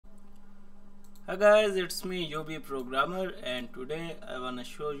Hi guys, it's me Ubprogrammer, and today I wanna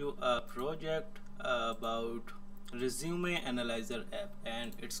show you a project about resume analyzer app,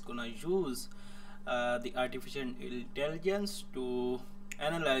 and it's gonna use the artificial intelligence to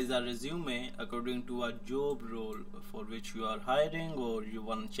analyze a resume according to a job role for which you are hiring, or you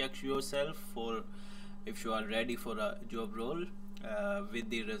wanna check yourself for if you are ready for a job role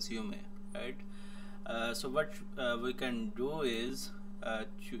with the resume, right? So what we can do is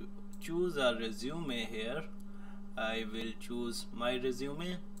choose a resume here. I will choose my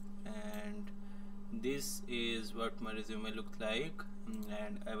resume, and this is what my resume looks like,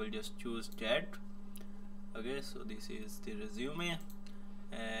 and I will just choose that. Okay, so this is the resume,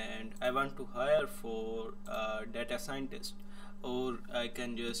 and I want to hire for a data scientist, or I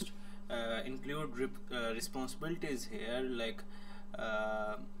can just include responsibilities here, like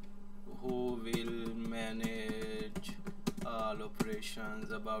who will manage all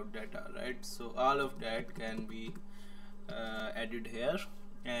operations about data, right? So all of that can be added here,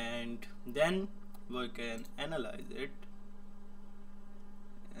 and then we can analyze it,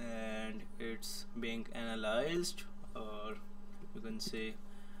 and it's being analyzed, or you can say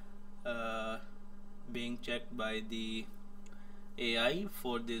being checked by the AI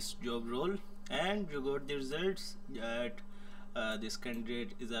for this job role, and you got the results that this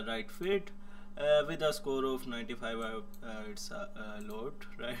candidate is a right fit with a score of 95. It's a lot,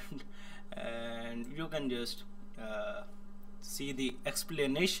 right? And you can just see the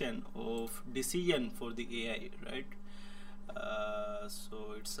explanation of decision for the AI, right?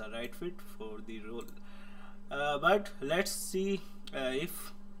 So it's a right fit for the role, but let's see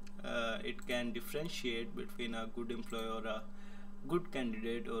if it can differentiate between a good employee or a good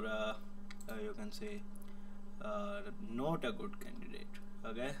candidate, or a you can say not a good candidate.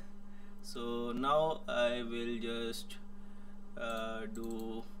 Okay, so now I will just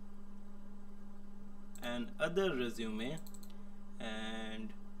do another resume, and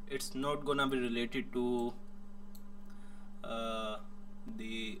it's not gonna be related to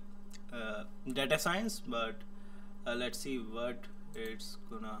the data science, but let's see what it's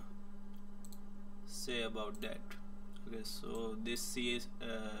gonna say about that. Okay, so this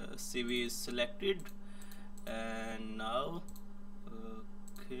CV is selected, and now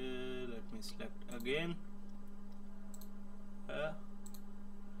okay, let me select again.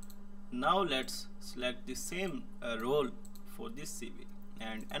 Now let's select the same role for this CV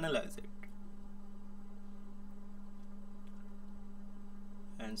and analyze it,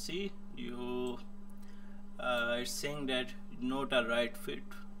 and see, you it's saying that not a right fit,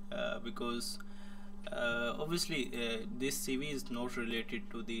 because obviously this CV is not related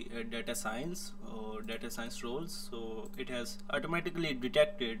to the data science or data science roles, so it has automatically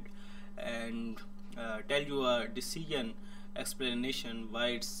detected and tell you a decision explanation why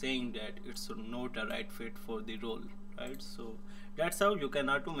it's saying that it's not a right fit for the role, right? So that's how you can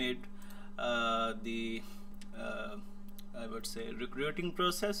automate the I would say recruiting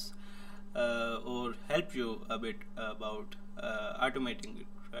process, or help you a bit about automating it,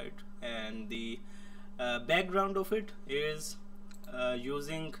 right? And the background of it is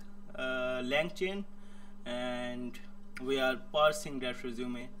using LangChain, and we are parsing that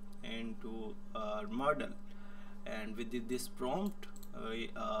resume into our model, and with this prompt we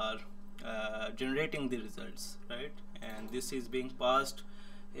are generating the results, right? And this is being passed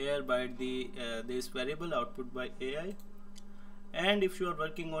here by the this variable output by AI. And if you are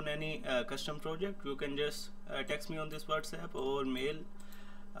working on any custom project, you can just text me on this WhatsApp or mail,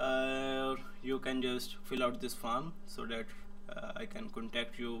 you can just fill out this form so that I can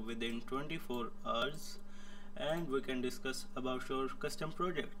contact you within 24 hours, and we can discuss about your custom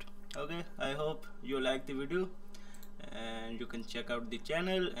project. Okay, I hope you like the video, and you can check out the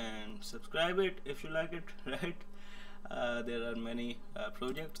channel and subscribe it if you like it, right? There are many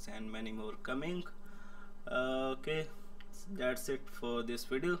projects and many more coming. Okay, that's it for this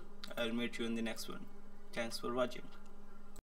video. I'll meet you in the next one. Thanks for watching.